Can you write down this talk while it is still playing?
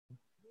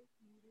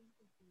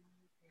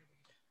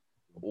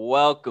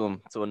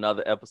Welcome to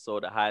another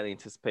episode of Highly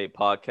Anticipated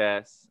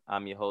Podcast.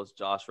 I'm your host,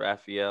 Josh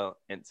Raphael,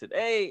 and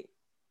today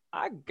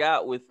I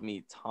got with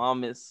me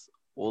Thomas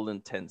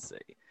Olentense,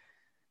 Oh,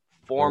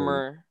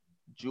 former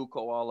JUCO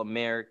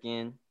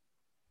All-American,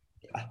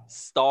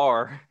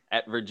 star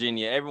at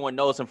Virginia. Everyone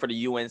knows him for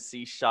the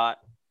UNC shot,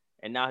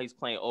 and now he's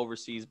playing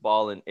overseas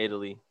ball in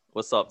Italy.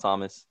 What's up,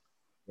 Thomas?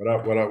 what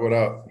up? What up? What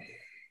up?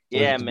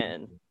 Pleasure Yeah, to be.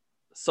 man.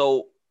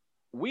 So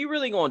we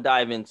really gonna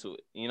dive into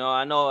it.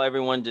 I know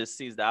everyone just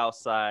sees the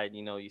outside.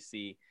 You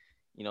see,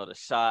 the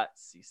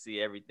shots, you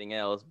see everything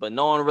else, but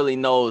no one really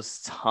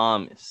knows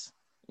Thomas.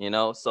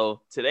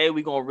 So today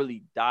we gonna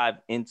really dive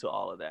into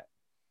all of that.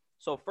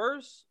 So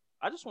first,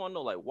 I just want to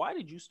know, like, why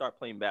did you start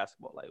playing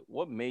basketball? Like,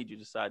 what made you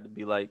decide to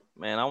be like,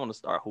 man, I want to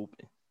start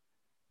hooping?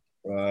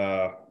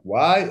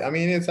 Why? I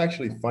mean, it's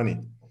actually funny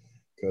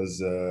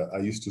because I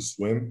used to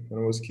swim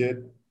when I was a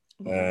kid,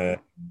 Mm-hmm.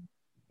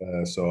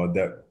 and so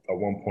that at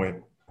one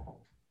point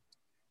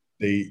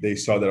they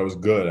saw that I was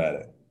good at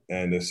it,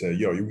 and they said,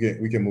 "Yo,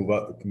 we can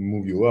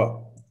move you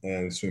up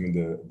and swim in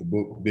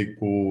the big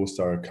pool,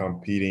 start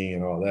competing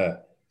and all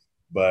that."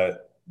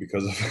 But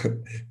because of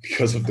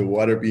because of the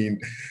water being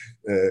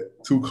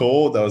too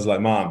cold, I was like,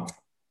 "Mom,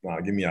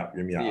 nah, get me out.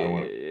 I Yeah, don't yeah,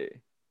 want." yeah.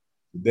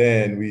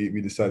 Then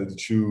we decided to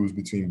choose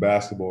between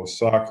basketball and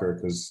soccer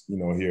because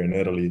here in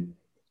Italy,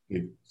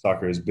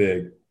 soccer is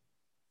big.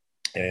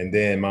 And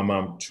then my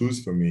mom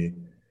chose for me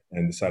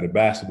and decided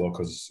basketball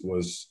because it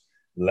was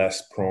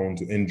less prone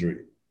to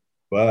injury.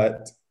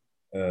 But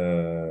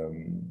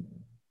um,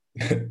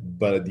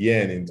 but at the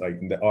end,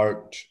 in the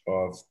arch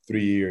of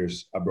 3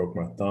 years, I broke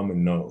my thumb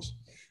and nose.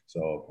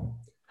 So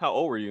How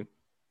old were you?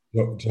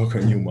 joke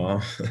on you,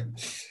 mom.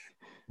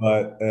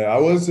 But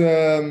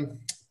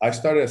I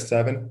started at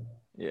 7.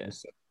 Yeah.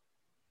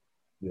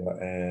 Yeah,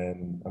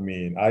 and I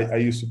mean, I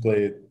used to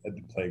play it at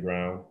the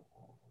playground,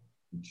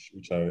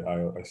 which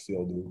I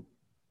still do.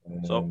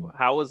 So And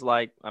how was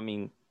like, I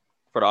mean,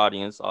 for the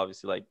audience,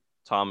 obviously, like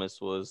Thomas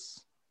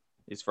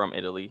he's from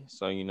Italy,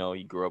 so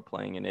he grew up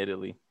playing in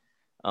Italy.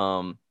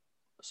 Um,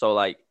 so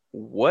like,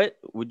 what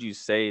would you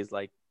say is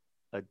like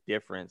a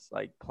difference,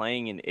 like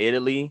playing in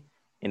Italy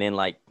and then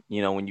like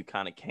when you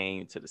kind of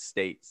came to the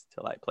States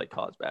to like play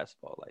college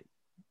basketball, like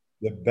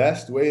the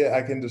best way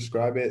I can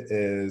describe it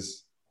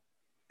is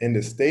in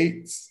the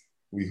States,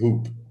 we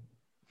hoop.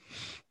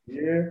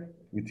 Here,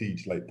 we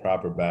teach like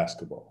proper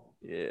basketball.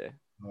 yeah,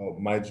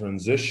 My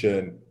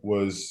transition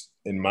was,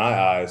 in my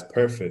eyes,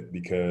 perfect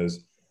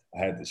because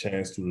I had the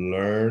chance to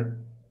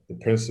learn the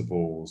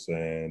principles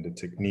and the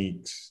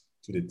techniques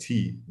to the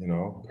T,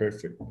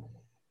 perfect.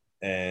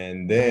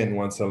 And then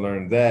once I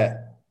learned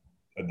that,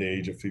 at the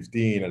age of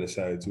 15, I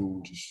decided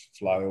to just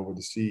fly over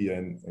the sea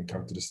and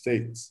come to the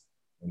States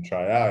and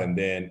try out. And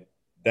then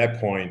at that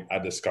point, I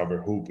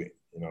discovered hooping,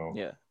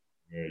 yeah.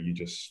 where you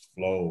just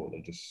flow,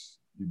 like just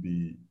you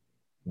be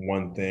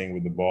one thing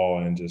with the ball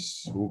and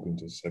just hooping,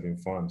 just having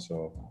fun.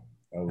 So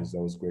that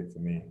was great for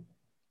me.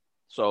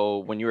 So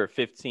when you were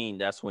 15,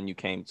 that's when you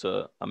came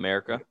to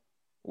America.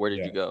 Where did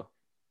you Yeah. go?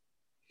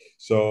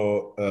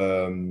 So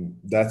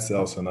that's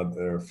also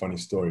another funny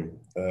story.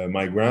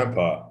 My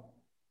grandpa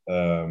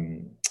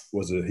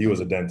he was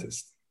a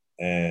dentist,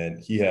 and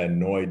he had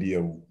no idea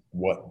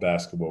what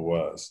basketball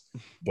was,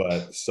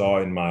 but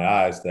saw in my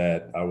eyes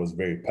that I was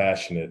very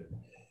passionate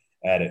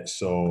at it.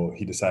 So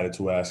he decided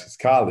to ask his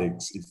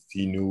colleagues if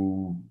he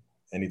knew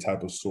any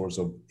type of source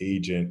of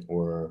agent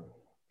or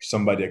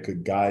somebody that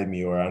could guide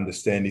me or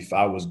understand if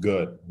I was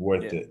good,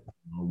 worth Yeah. it,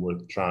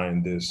 worth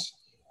trying this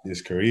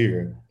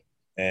career.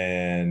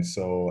 And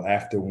so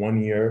after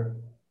 1 year,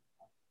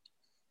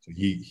 so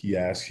he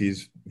asked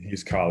his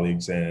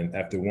colleagues, and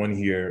after 1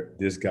 year,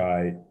 this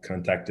guy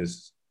contact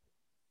us,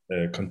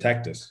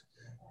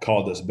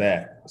 called us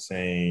back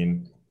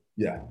saying,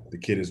 "Yeah, the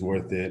kid is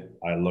worth it.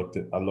 I looked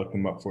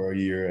him up for a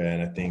year,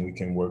 and I think we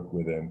can work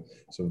with him."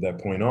 So at that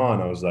point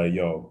on, I was like,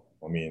 "Yo,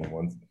 I mean,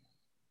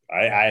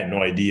 I had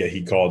no idea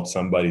he called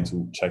somebody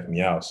to check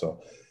me out."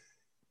 So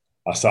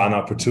I saw an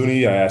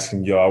opportunity. I asked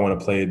him, "Yo, I want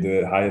to play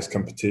the highest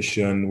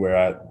competition where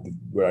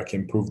I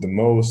can prove the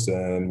most,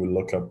 and we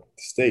look up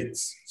the states."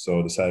 So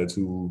I decided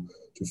to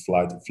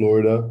fly to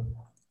Florida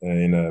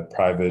in a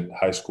private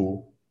high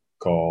school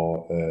called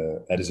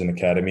Edison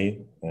Academy,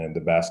 and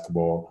uh,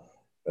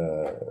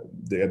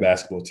 the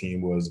basketball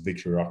team was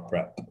Victory Rock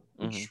Prep,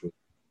 Mm-hmm. which was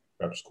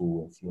a prep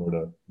school in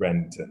Florida,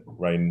 Bradenton,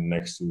 right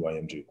next to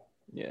IMG.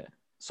 Yeah.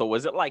 So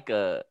was it like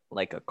a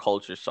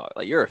culture shock?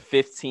 Like you're a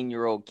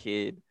 15-year-old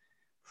kid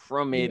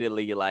from Yeah.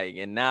 Italy, like,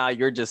 and now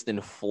you're just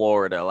in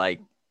Florida, like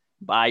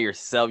by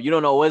yourself. You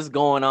don't know what's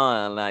going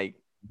on. Like,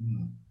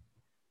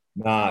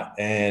 Nah,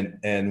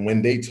 and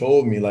when they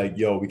told me like,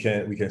 "Yo, we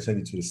can send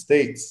you to the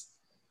States,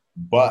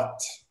 but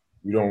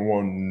we don't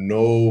want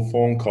no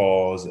phone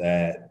calls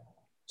at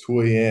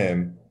 2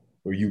 a.m.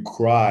 where you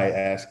cry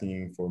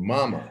asking for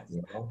mama,"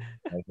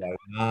 I was like,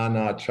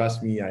 nah,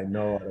 trust me, I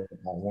know I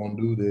won't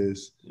do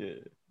this. yeah,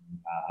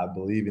 I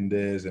believe in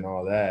this and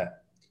all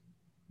that.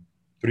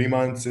 3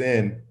 months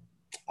in,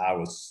 I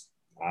was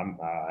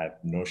I have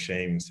no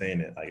shame in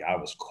saying it. Like I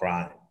was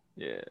crying.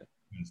 Yeah.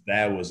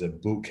 That was a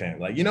boot camp.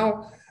 Like,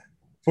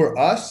 for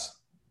us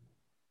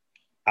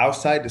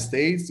outside the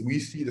States, we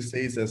see the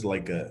States as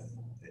like an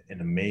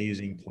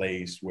amazing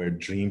place where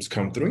dreams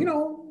come through.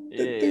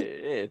 Yeah,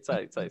 yeah,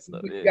 tight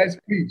stuff. You Yeah, guys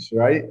preach,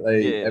 right?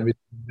 Like yeah,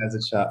 everything has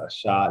a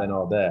shot and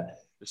all that.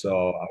 for So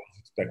sure. I was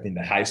expecting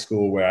the high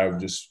school where I would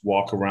just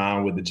walk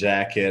around with the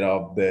jacket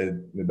of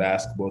the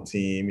basketball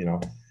team.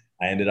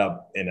 I ended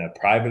up in a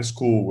private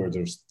school where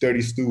there's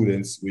 30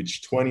 students,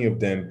 which 20 of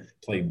them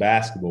played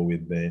basketball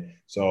with me.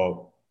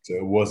 So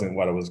it wasn't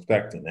what I was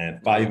expecting. And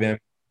Yeah.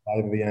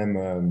 5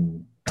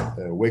 a.m.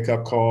 Wake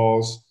up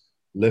calls,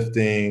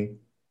 lifting,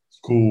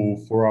 school,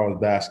 4 hours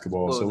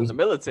basketball. Well, it So was it in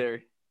the was,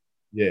 military.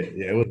 yeah,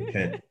 it was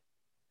intense.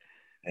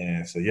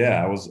 And so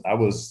yeah, I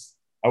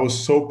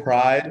was so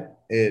pride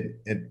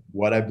in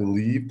what I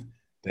believed,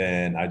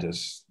 then I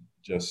just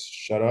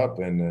shut up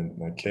and then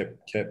I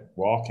kept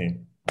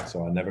walking.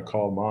 So I never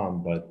called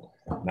mom, but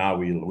now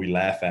we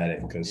laugh at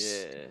it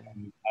because Yeah,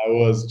 I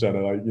was trying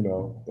to like,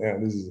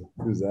 damn, this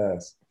is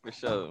ass. for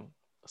sure.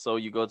 So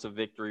you go to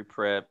Victory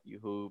Prep, you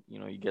hoop,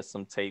 you get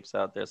some tapes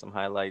out there, some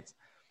highlights,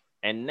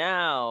 and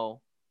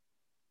now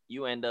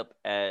you end up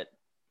at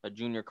a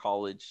junior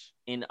college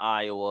in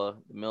Iowa,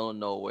 the middle of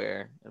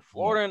nowhere. And Yeah,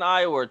 Florida and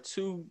Iowa are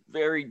two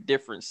very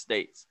different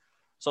states.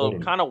 So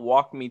totally. kind of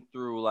walk me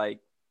through like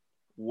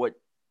what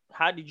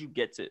how did you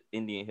get to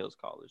Indian Hills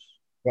College?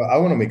 Well, I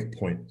want to make a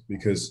point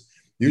because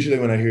usually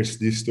when I hear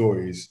these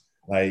stories,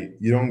 like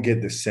you don't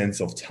get the sense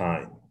of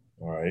time.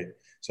 All right.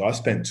 So I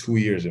spent 2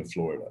 years in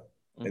Florida,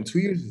 and Mm-hmm. 2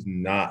 years is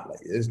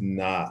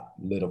not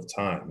little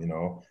time.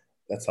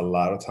 That's a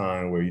lot of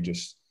time where you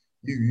just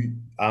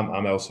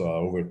I'm also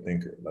an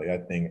overthinker. Like I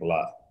think a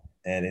lot.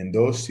 And in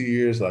those 2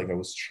 years, like I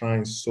was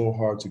trying so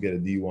hard to get a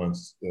D1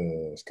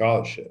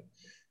 scholarship,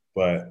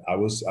 but I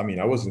was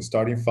in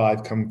starting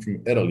five coming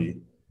from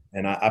Italy,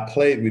 and I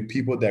played with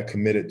people that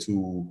committed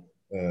to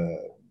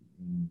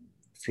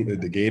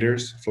the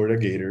Gators, Florida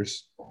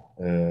Gators,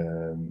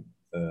 um,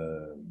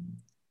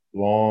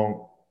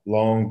 Long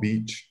Long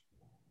Beach,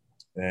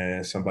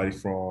 and somebody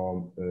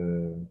from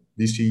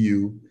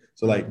VCU.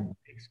 So like Mm-hmm.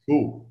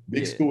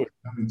 big Yeah. school is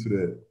coming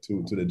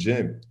to the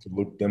gym to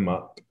look them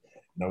up,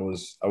 and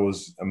I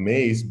was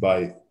amazed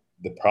by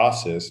the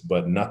process,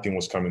 but nothing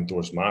was coming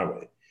towards my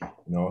way.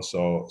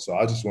 So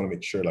I just want to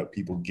make sure like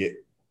people get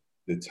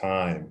the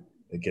time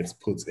that gets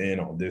put in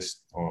on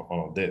this.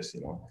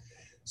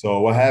 So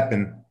what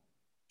happened?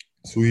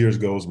 2 years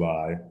goes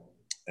by,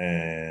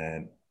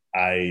 and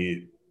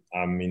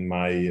I'm in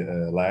my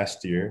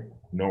last year,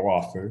 no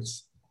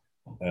offers.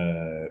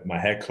 My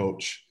head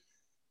coach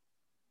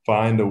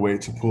find a way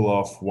to pull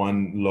off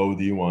one low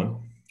D1,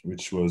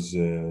 which was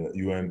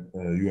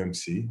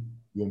UMC,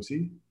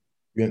 UMC,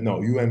 no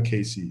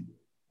UMKC,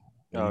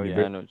 Oh yeah,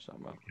 I University know what you're talking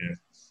of about.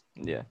 Kansas.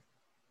 Yeah.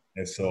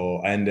 And so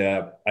I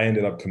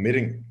ended up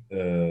committing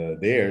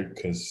there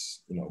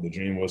because the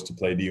dream was to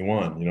play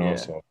D1. Yeah.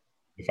 So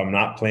if I'm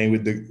not playing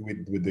with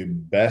the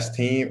best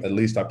team, at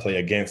least I play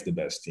against the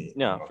best team.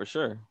 Yeah, for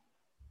sure.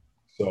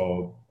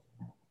 So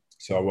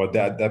at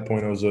that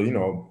point I was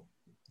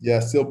yeah,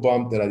 still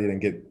bummed that I didn't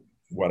get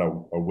what I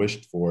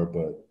wished for,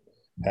 but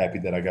happy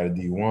that I got a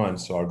D1.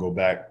 So I'll go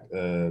back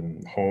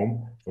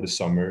home for the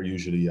summer.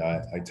 Usually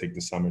I take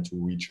the summer to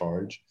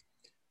recharge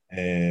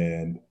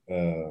and.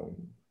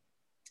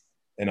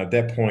 And at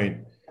that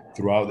point,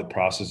 throughout the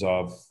process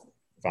of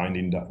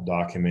finding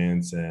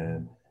documents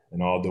and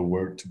all the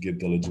work to get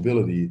the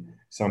eligibility,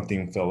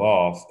 something fell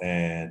off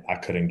and I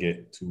couldn't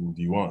get to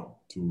D1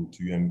 to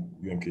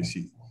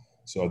UMKC.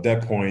 So at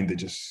that point, they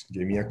just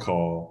gave me a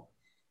call.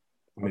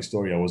 My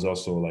story, I was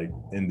also like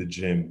in the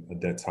gym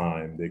at that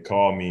time. They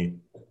called me,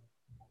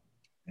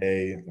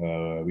 hey,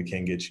 we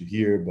can't get you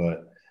here,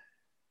 but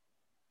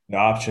the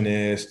option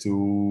is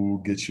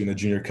to get you in a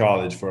junior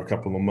college for a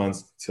couple of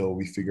months till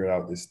we figure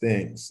out these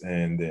things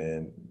and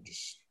then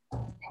just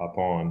hop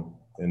on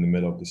in the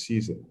middle of the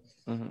season.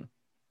 Mm-hmm.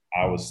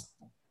 I was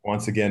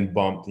once again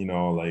bumped,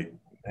 like,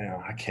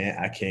 man, I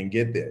can't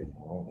get there.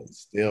 It's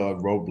still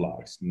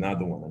roadblocks,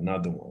 another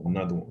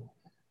one.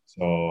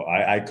 So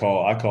I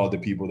called the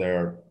people that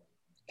are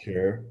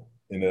here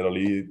in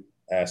Italy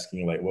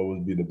asking like what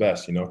would be the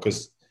best,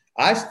 because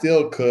I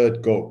still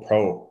could go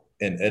pro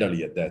in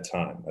Italy at that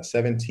time. At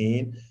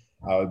 17,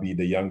 I would be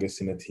the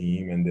youngest in the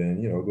team and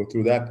then, go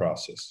through that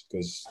process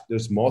because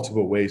there's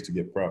multiple ways to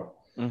get pro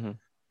Mm-hmm.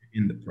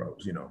 in the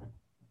pros.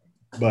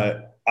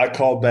 But I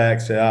called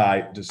back, said, all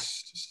right,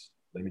 just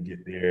let me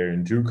get there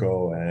in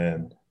JUCO.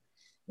 And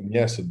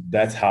yeah, so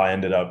that's how I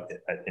ended up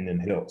at Indian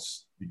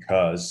Hills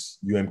because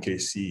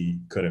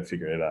UMKC couldn't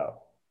figure it out.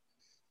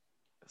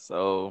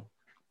 So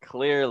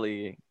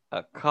clearly,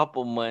 a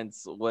couple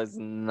months was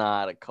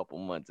not a couple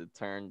months. It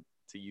turned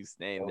to you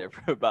staying there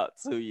for about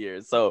 2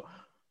 years. So,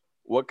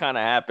 what kind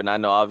of happened? I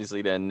know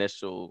obviously the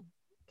initial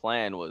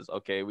plan was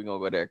okay, we're gonna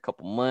go there a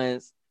couple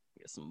months,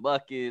 get some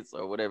buckets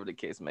or whatever the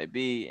case may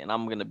be, and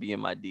I'm gonna be in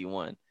my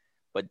D1.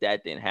 But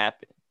that didn't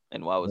happen.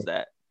 And why was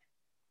that?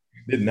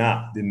 Did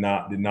not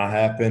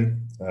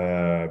happen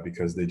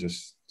because they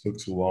just took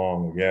too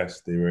long. I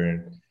guess they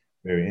were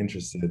very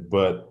interested.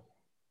 But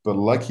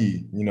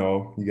lucky, you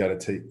gotta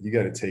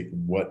take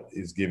what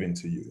is given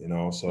to you,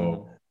 Mm-hmm.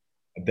 So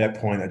at that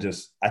point,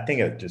 I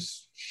think I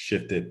just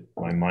shifted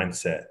my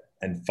mindset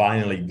and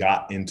finally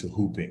got into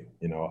hooping.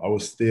 I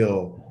was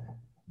still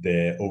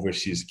the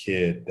overseas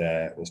kid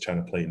that was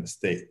trying to play in the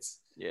States.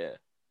 Yeah.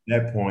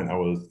 At that point, I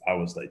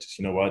was like, just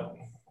what,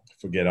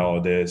 forget all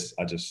of this.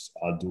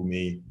 I'll do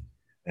me,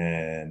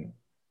 and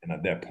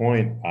at that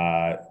point,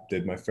 I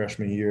did my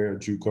freshman year at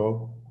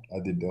JUCO. I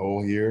did the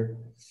whole year,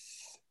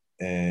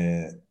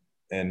 and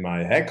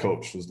my head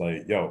coach was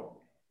like, "Yo,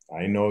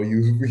 I know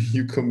you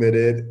you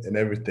committed and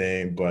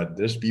everything, but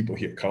there's people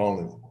here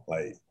calling.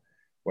 Like,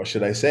 what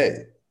should I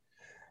say?"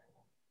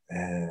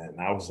 And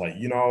I was like,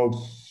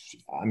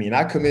 I mean,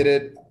 I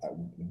committed.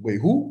 Wait,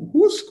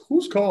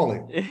 who's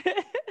calling?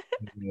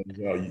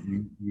 Well,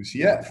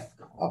 UCF.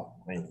 Oh,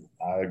 man,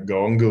 I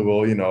go on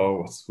Google.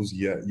 Who's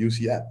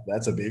UCF?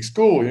 That's a big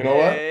school. You know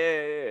Yeah, what?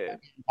 yeah, yeah.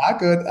 I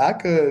could.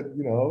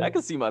 I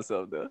can see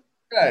myself though.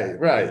 Right,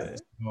 right.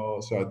 Yeah.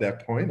 So at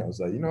that point, I was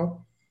like,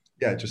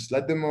 yeah, just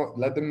let them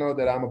know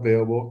that I'm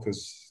available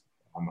because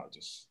I'm not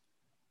just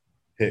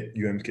hit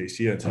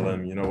UMKC and tell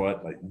them, you know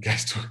what, like you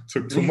guys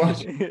took too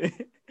much.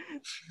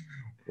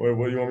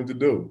 What do you want me to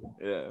do?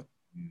 Yeah.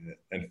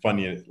 And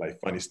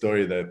funny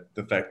story that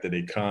the fact that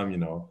they come,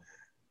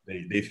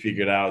 they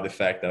figured out the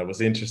fact that I was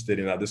interested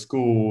in other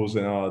schools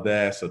and all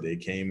that, so they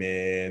came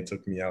in,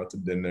 took me out to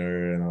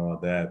dinner and all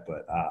that.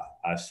 But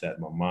I set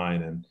my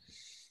mind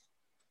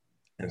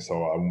and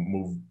so I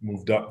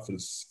moved up for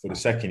the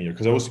second year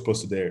because I was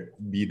supposed to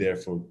be there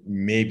for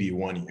maybe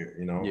 1 year,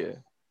 Yeah.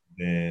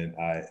 And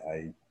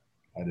I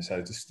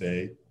decided to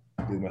stay.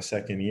 Did my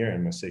second year,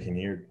 and my second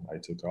year I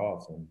took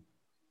off, and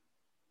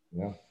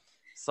yeah.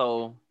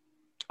 So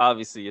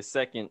obviously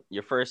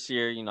your first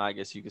year, I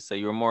guess you could say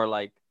you were more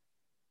like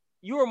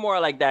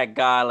that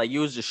guy, like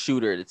you was the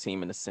shooter of the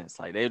team in a sense.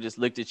 Like they just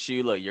looked at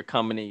you, look, you're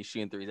coming in, you're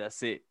shooting threes.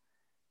 That's it.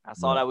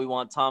 That's all Yeah, that we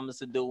want Thomas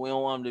to do. We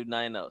don't want him to do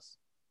nothing else.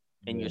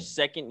 In your yeah,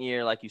 second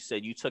year, like you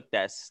said, you took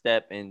that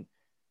step and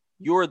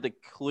you're the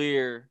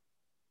clear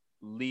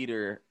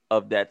leader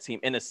of that team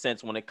in a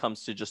sense when it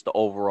comes to just the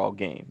overall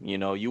game.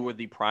 You were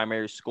the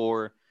primary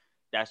scorer.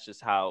 That's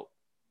just how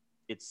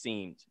it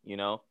seemed.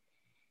 right.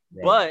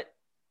 But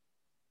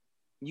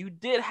you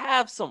did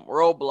have some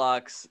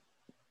roadblocks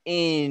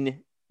in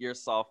your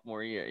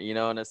sophomore year,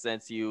 in a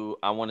sense.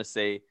 I want to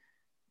say,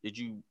 did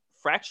you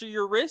fracture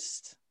your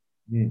wrist?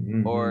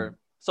 Mm-hmm. Or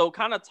so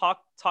kind of talk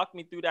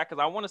me through that,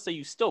 because I want to say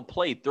you still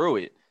played through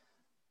it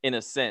in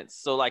a sense.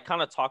 So like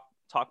kind of talk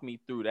me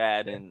through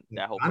that and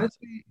that whole process.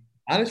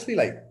 Honestly,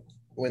 like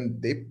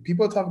when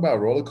people talk about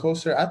roller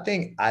coaster, I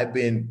think I've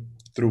been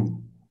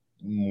through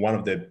one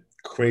of the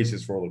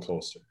craziest roller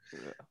coaster.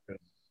 Yeah.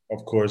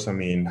 Of course, I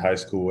mean high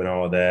school and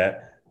all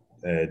that,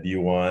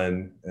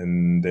 D1,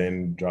 and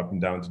then dropping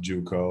down to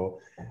JUCO,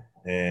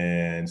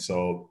 and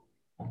so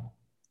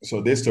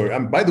this story.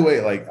 By the way,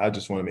 like I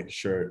just want to make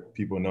sure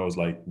people knows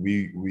like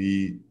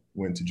we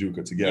went to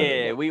JUCO together.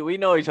 Yeah, Like we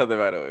know each other,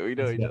 by the way. We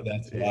know each other.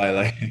 that's Yeah. why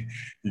like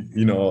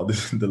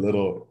the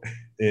little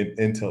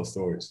intel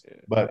stories.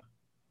 Yeah. But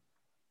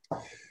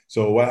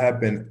so what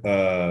happened?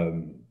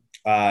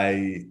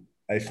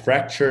 I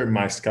fractured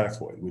my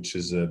scaphoid, which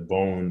is a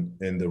bone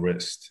in the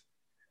wrist.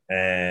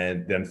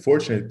 And the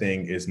unfortunate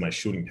thing is my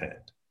shooting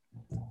hand.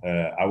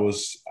 I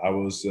was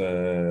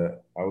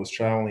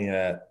traveling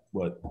at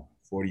what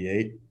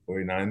 48,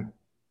 49%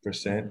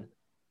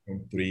 Mm-hmm.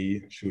 from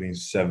three, shooting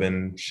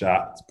 7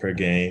 shots per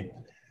game.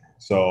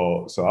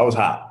 So I was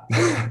hot.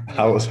 I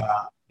Yeah. was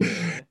hot.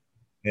 Yeah.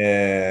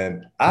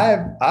 And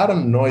I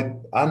don't know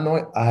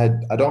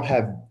I don't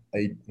have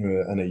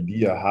an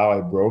idea how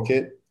I broke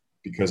it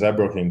because I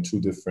broke it in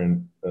two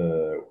different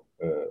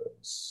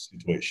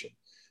situations.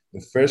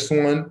 The first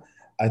one,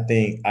 I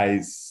think I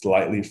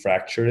slightly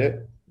fractured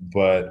it,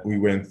 but we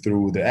went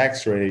through the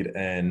X-ray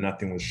and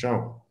nothing was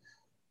shown.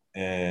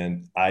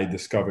 And I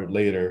discovered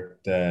later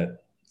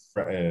that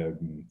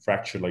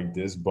fracture like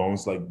this,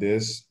 bones like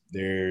this,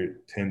 they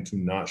tend to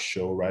not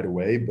show right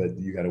away, but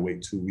you got to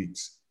wait 2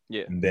 weeks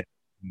Yeah. and then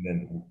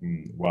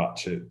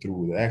watch it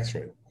through the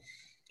X-ray.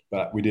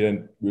 But we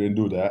didn't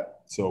do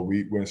that, so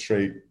we went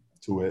straight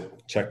to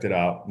it, checked it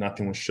out.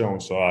 Nothing was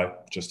shown, so I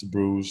just a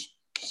bruise,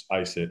 just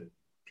ice it,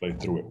 played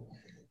through it.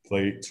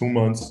 Played 2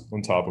 months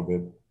on top of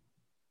it.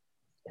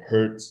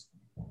 Hurts,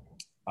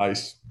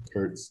 ice,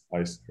 hurts,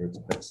 ice, hurts,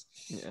 ice.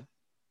 Yeah.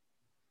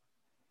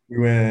 We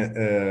went.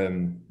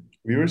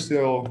 We were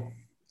still.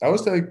 I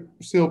was like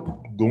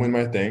still doing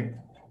my thing.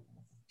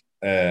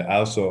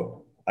 I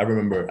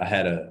remember I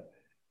had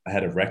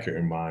a record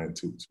in mind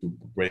to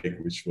break,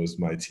 which was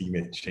my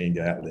teammate Shane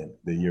Gatlin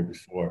the year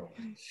before.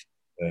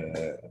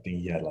 I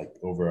think he had like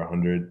over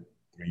 100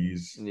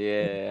 threes.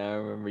 Yeah, I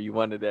remember you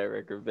wanted that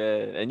record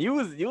bad. And you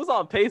was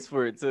on pace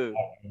for it too.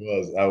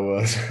 I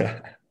was.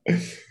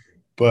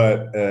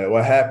 But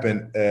what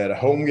happened at a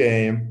home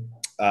game?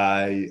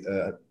 I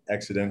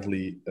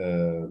accidentally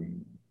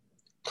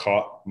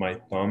caught my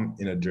thumb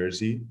in a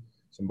jersey,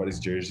 somebody's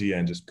jersey,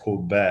 and just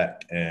pulled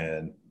back,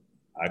 and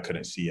I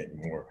couldn't see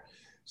anymore.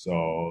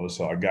 So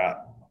I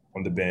got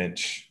on the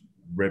bench,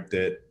 ripped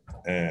it,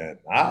 and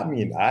I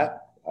mean I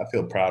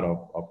feel proud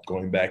of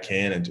going back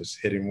in and just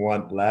hitting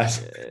one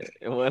last,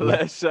 Yeah, one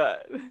last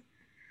shot.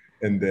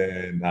 and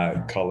then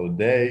I call it a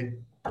day.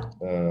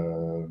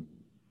 Uh,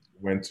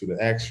 Went to the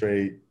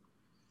X-ray.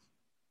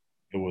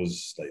 It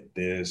was like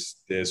this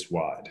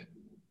wide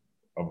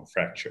of a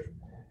fracture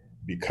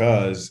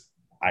because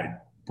I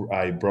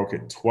broke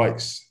it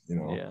twice, you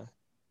know. Yeah,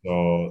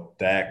 So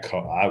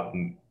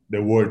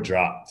the word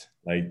dropped.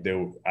 Like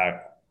I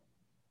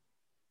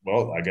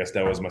guess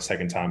that was my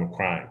second time of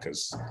crying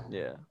because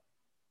yeah,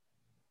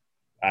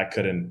 I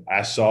couldn't.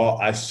 I saw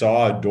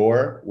a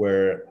door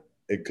where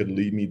it could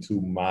lead me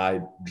to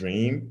my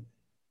dream,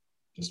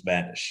 just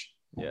vanish.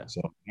 yeah.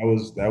 So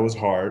that was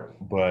hard,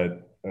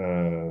 but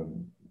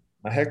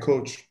my head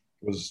coach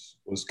was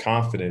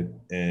confident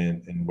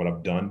in what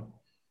I've done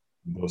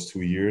in those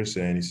 2 years,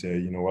 and he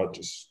said, you know what,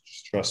 just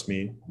trust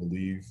me,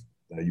 believe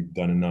that you've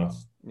done enough,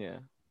 Yeah.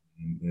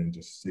 and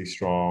just stay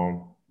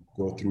strong,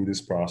 go through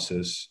this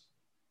process,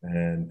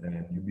 and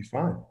you'll be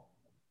fine.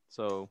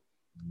 So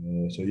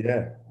So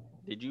yeah,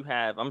 did you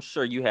have? I'm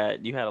sure you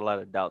had a lot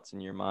of doubts in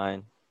your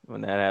mind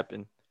when that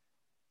happened.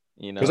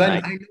 because And I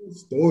know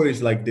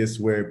stories like this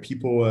where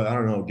people I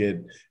don't know get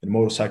in a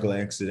motorcycle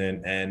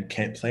accident and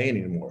can't play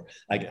anymore.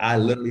 Like yeah, I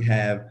literally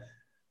have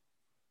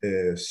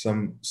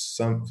some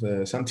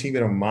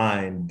teammate of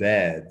mine,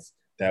 dads,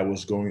 that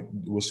was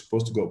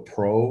supposed to go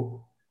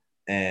pro,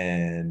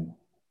 and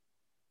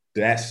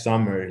that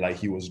summer, like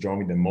he was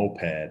driving the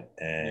moped yeah,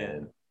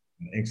 and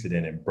an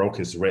incident and broke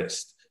his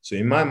wrist. So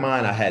in my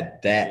mind, I had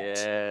that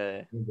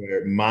yeah,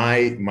 where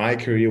my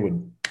career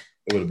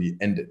would be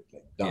ended,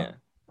 like yeah. done.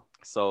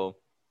 So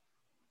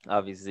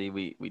obviously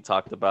we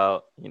talked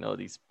about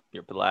these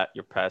your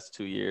past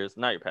 2 years,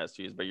 not your past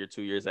 2 years, but your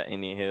 2 years at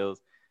Indian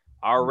Hills.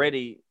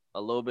 Already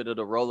a little bit of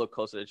the roller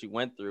coaster that you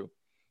went through,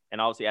 and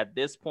obviously at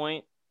this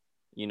point,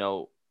 you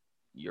know,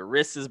 your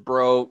wrist is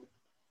broke,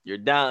 you're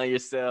down on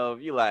yourself.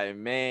 You're like,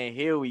 man,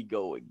 here we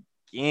go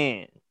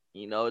again.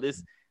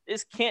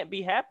 This can't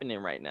be happening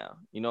right now.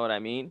 You know what I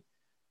mean?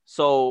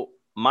 So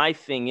my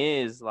thing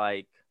is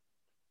like,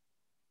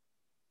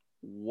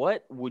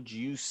 what would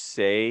you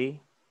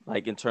say,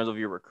 like in terms of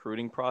your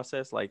recruiting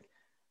process, like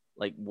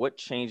what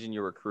changed in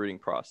your recruiting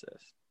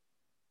process?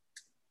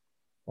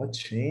 What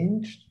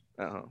changed?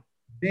 Uh-huh.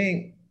 I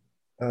think.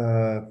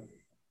 Uh,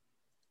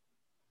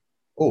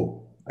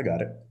 oh, I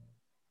got it.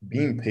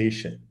 Being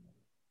patient,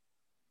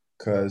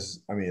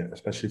 because I mean,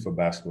 especially for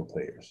basketball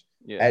players,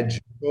 Yeah. at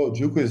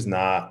JUCO is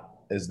not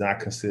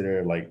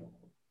considered like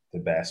the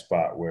best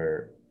spot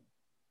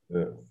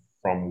uh,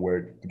 from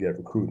where to get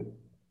recruited.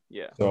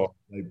 Yeah. So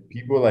like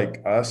people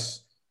like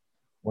us,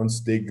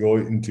 once they go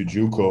into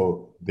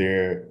JUCO,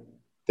 they're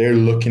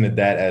looking at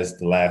that as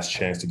the last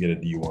chance to get a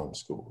D1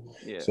 school.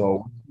 Yeah.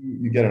 So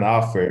you get an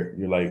offer,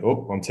 you're like,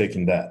 oh, I'm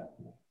taking that.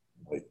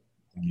 Like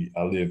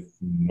I live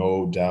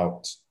no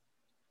doubt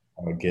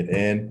I'll get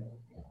in,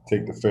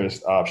 take the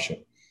first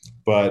option.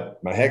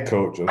 But my head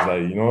coach was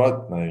like, you know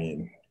what? I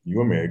mean,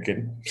 you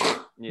American,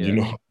 you Yeah.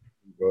 know how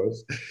it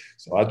goes.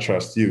 So I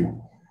trust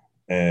you.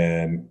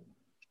 And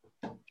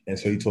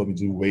so he told me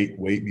to wait,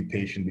 be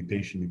patient, be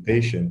patient, be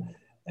patient.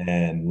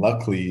 And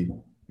luckily,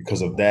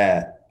 because of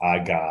that, I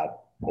got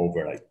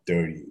over like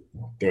 30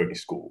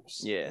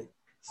 schools. Yeah. Like,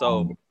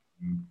 So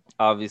um,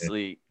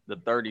 obviously the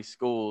 30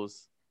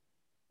 schools,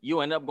 you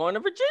end up going to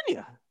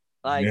Virginia.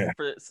 Like yeah.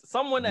 for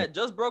someone that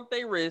just broke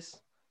their wrist,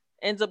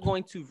 ends up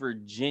going to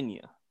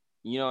Virginia.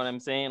 You know what I'm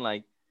saying?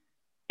 Like,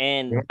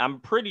 and Yeah.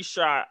 I'm pretty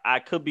sure I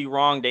could be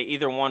wrong. They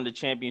either won the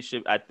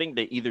championship. I think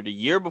they either the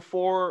year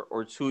before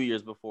or 2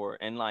 years before.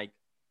 And like,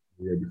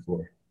 The year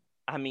before.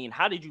 I mean,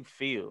 how did you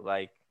feel?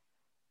 Like,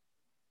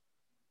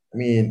 I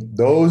mean,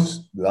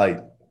 those like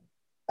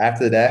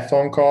after that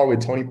phone call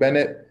with Tony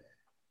Bennett,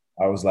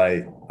 I was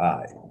like, all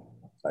right,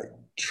 like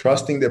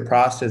trusting the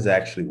process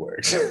actually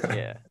works.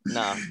 yeah,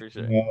 nah, for You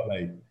sure.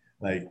 know,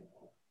 like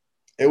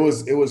it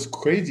was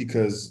crazy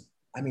because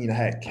I mean I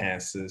had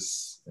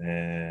Kansas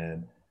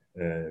and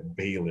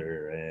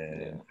Baylor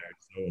Yeah, and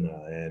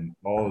Arizona and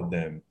all of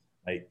them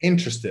like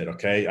interested.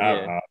 Okay,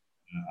 yeah,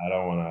 I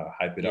don't want to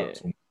hype it up yeah,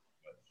 too much.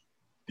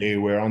 They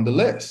were on the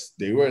list.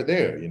 They were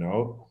there, you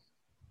know,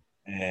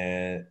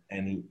 and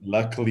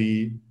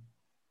luckily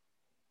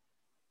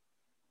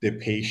the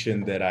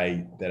patient that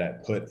I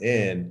put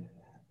in,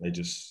 they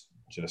just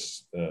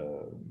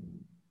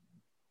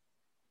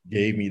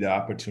gave me the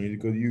opportunity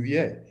to go to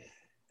UVA,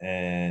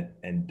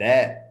 and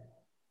that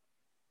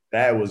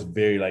was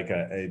very like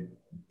a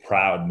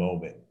proud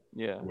moment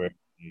yeah, where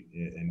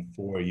in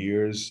 4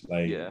 years,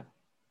 like yeah,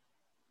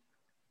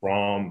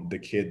 from the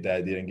kid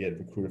that didn't get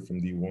recruited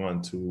from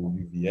D1 to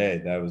UVA,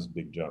 that was a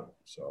big jump.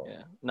 So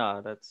yeah.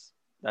 Nah, that's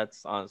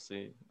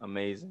honestly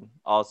amazing.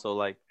 Also,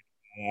 like,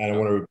 I you don't know,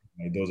 want to repeat,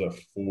 like those are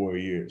 4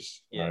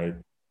 years, all yeah, right?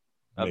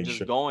 of Make just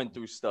sure. going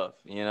through stuff,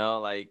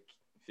 like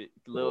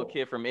little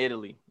kid from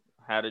Italy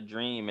had a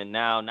dream, and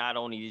now not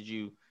only did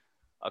you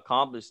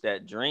accomplish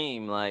that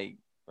dream, like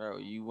Bro,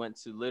 you went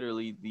to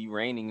literally the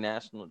reigning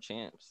national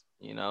champs.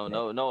 You know,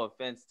 Yeah. no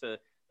offense to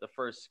the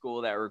first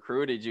school that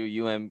recruited you,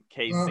 Uh,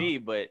 UMKC,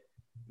 but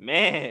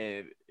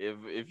man,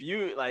 if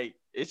you like,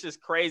 it's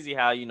just crazy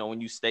how when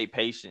you stay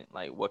patient,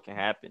 like what can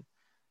happen.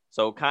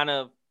 So kind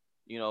of,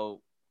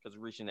 because we're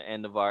reaching the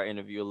end of our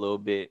interview a little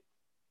bit,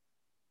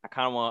 I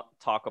kind of want to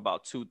talk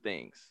about two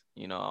things.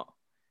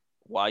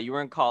 While you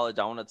were in college,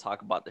 I want to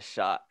talk about the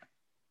shot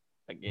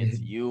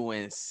against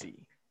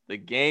UNC, the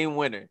game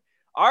winner.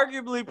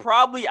 Arguably,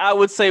 probably, I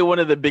would say one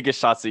of the biggest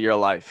shots of your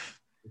life.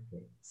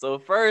 So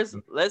first,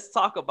 let's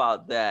talk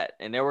about that,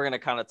 and then we're gonna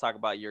kind of talk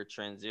about your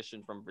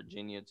transition from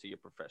Virginia to your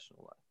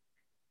professional life.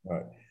 All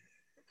right.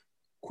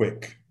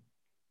 Quick.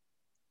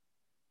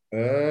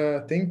 I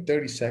think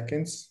 30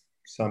 seconds,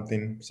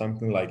 something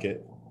like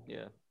it.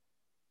 Yeah.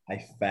 I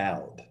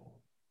fouled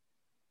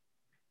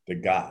the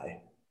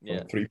guy from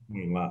Yeah.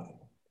 3-point line.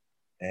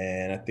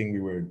 And I think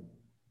we were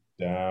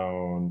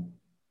down,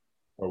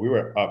 or we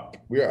were up.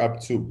 We were up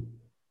two.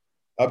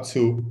 Up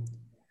two.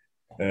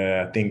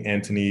 I think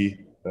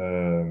Anthony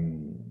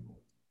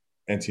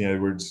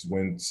Edwards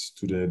went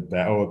to the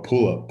back. Oh,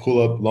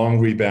 pull up, long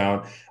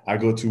rebound. I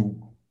go to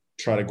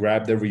try to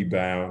grab the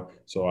rebound.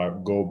 So I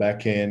go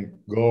back in,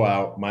 go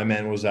out. My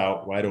man was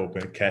out, wide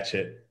open, catch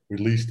it,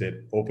 released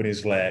it, open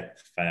his leg,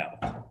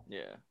 foul.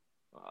 Yeah.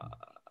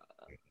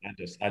 I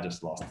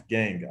just lost the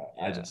game, guy.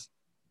 Yeah. I just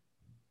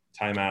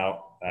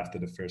timeout after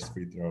the first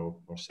free throw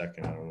or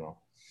second, I don't know.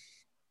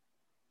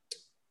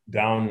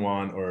 Down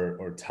one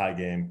or tie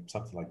game,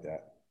 something like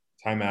that.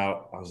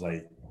 Timeout. I was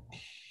like,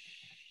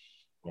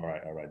 all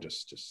right,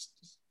 just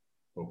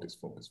focus.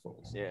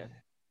 Yeah.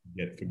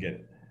 Forget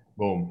it.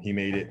 Boom, he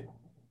made it.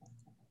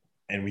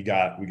 And we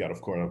got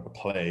of course a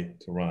play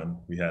to run.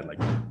 We had like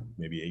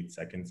maybe 8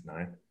 seconds,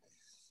 9.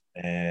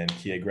 And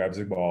Kia grabs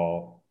the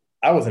ball.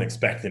 I wasn't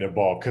expecting a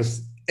ball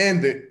because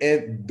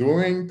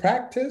during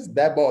practice,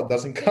 that ball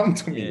doesn't come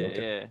to me. Yeah,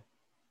 okay. yeah.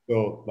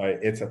 So like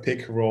it's a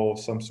pick and roll,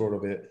 some sort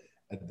of it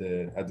at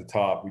the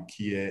top with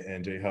Kia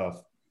and Jay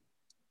Huff.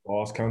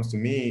 Balls comes to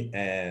me,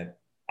 and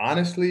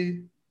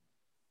honestly,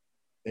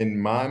 in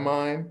my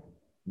mind,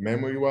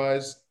 memory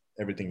wise,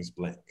 everything is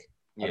blank.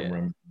 I don't Yeah.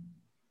 remember.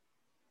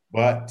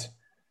 But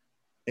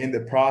in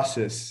the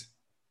process,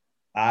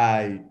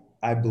 I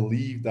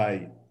believed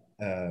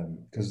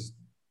because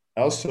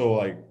also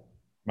like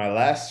my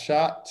last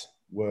shot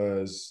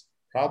was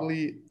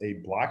probably a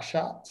block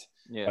shot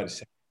Yeah. by the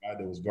same guy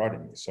that was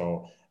guarding me.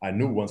 So I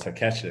knew once I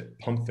catch it,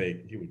 pump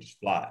fake, he would just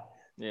fly.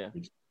 Yeah.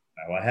 Which is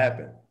what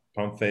happened.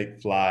 Pump fake,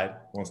 fly,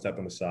 one step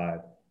on the side,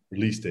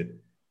 released it.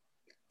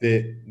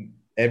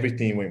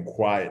 Everything went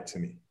quiet to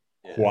me.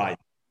 Yeah. Quiet.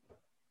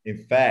 In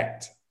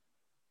fact,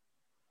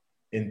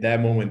 in that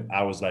moment,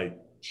 I was like,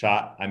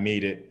 shot, I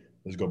made it.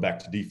 Let's go back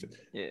to defense.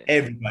 Yeah.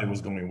 Everybody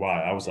was going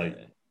wild. I was like,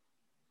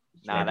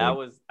 nah, that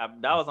was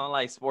on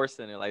like Sports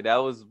Center. Like that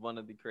was one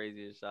of the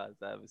craziest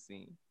shots I've ever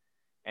seen.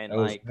 And that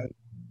was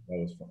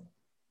fun.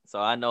 So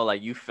I know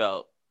like you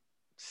felt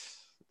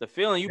the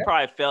feeling you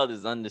probably felt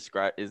is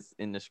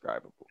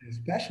indescribable.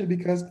 Especially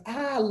because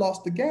I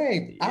lost the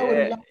game.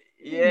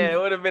 It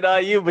would have been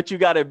on you, but you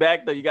got it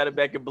back though. You got it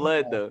back in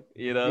blood though,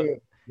 Good.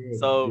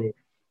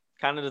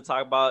 Kind of to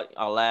talk about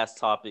our last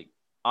topic,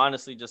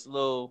 honestly, just a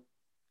little,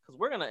 because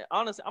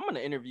I'm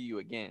gonna interview you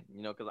again,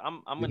 because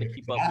I'm gonna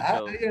keep up with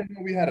I didn't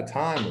know we had a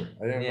timer.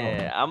 I didn't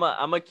know. I'm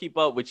gonna keep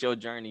up with your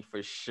journey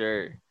for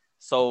sure.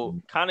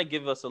 So kind of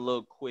give us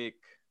a quick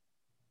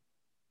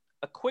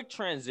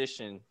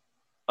transition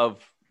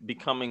of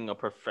becoming a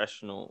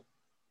professional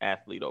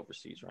athlete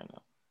overseas right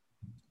now.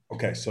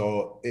 Okay,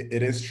 so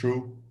it is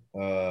true.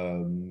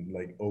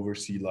 Like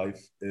overseas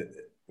life,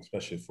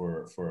 especially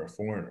for a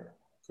foreigner,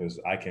 because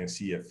I can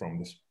see it from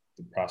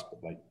the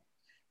prospect, like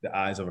the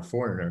eyes of a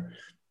foreigner,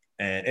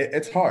 and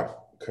it's hard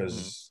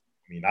because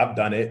I mean I've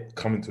done it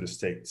coming to the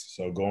States,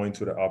 so going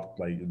to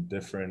a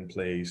different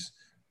place,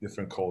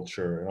 different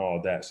culture, and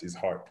all that is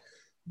hard,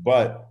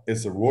 but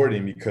it's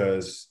rewarding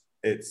because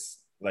it's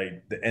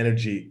like the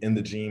energy in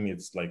the gym,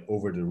 it's like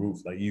over the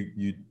roof. Like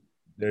you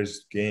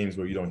there's games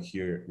where you don't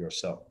hear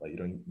yourself, like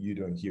you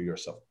don't hear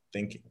yourself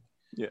thinking.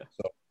 Yeah.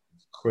 So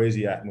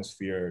crazy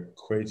atmosphere,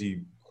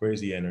 crazy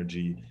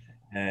energy,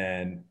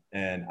 and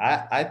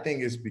I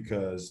think it's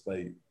because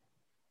like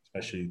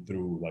especially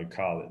through like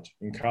college.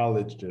 In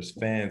college, there's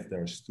fans,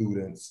 there are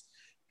students,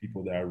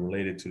 people that are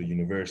related to the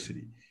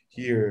university.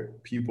 Here,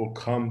 people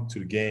come to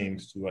the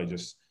games to like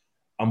just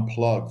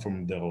unplug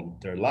from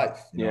their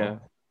life, you know.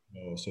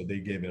 So they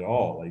give it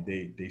all. Like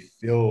they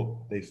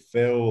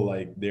feel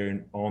like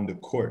they're on the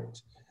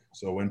court.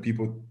 So when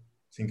people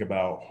think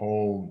about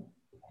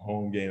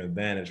home game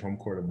advantage, home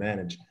court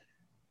advantage,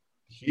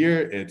 here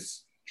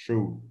it's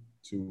true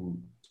to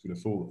the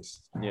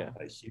fullest. Yeah.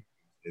 Like here,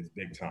 it's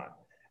big time.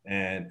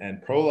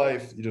 And pro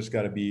life, you just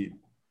got to be,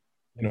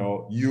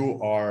 you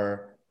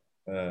are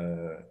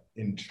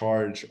in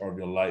charge of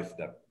your life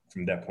that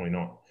from that point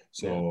on.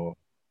 So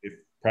if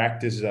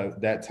practice is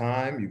at that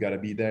time, you got to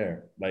be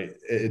there. Like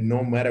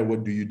no matter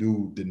what do you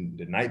do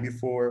the night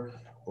before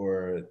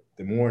or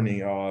the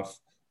morning off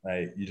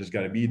Like, you just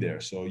got to be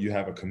there. So you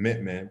have a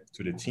commitment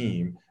to the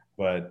team,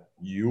 but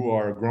you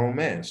are a grown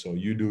man, so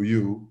you do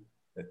you,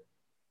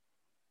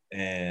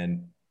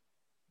 and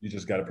you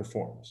just got to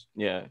perform.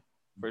 Yeah,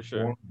 for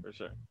sure, for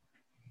sure.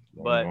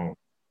 Going But on.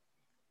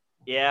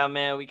 yeah,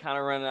 man, we kind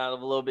of running out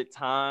of a little bit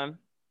time.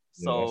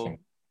 Yeah, that's So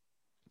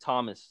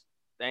Thomas,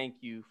 thank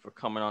you for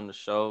coming on the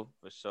show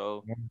for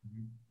sure.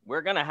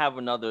 We're gonna have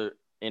another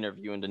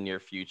interview in the near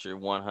future,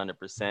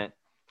 100%.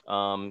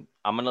 I'm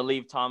gonna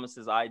leave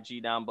Thomas's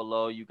IG down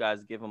below. You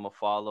guys give him a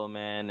follow,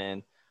 man.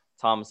 And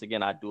Thomas,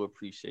 again, I do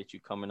appreciate you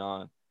coming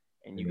on.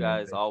 And you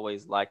guys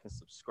always like and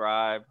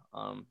subscribe.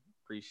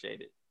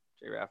 Appreciate it.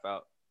 J Raff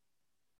out.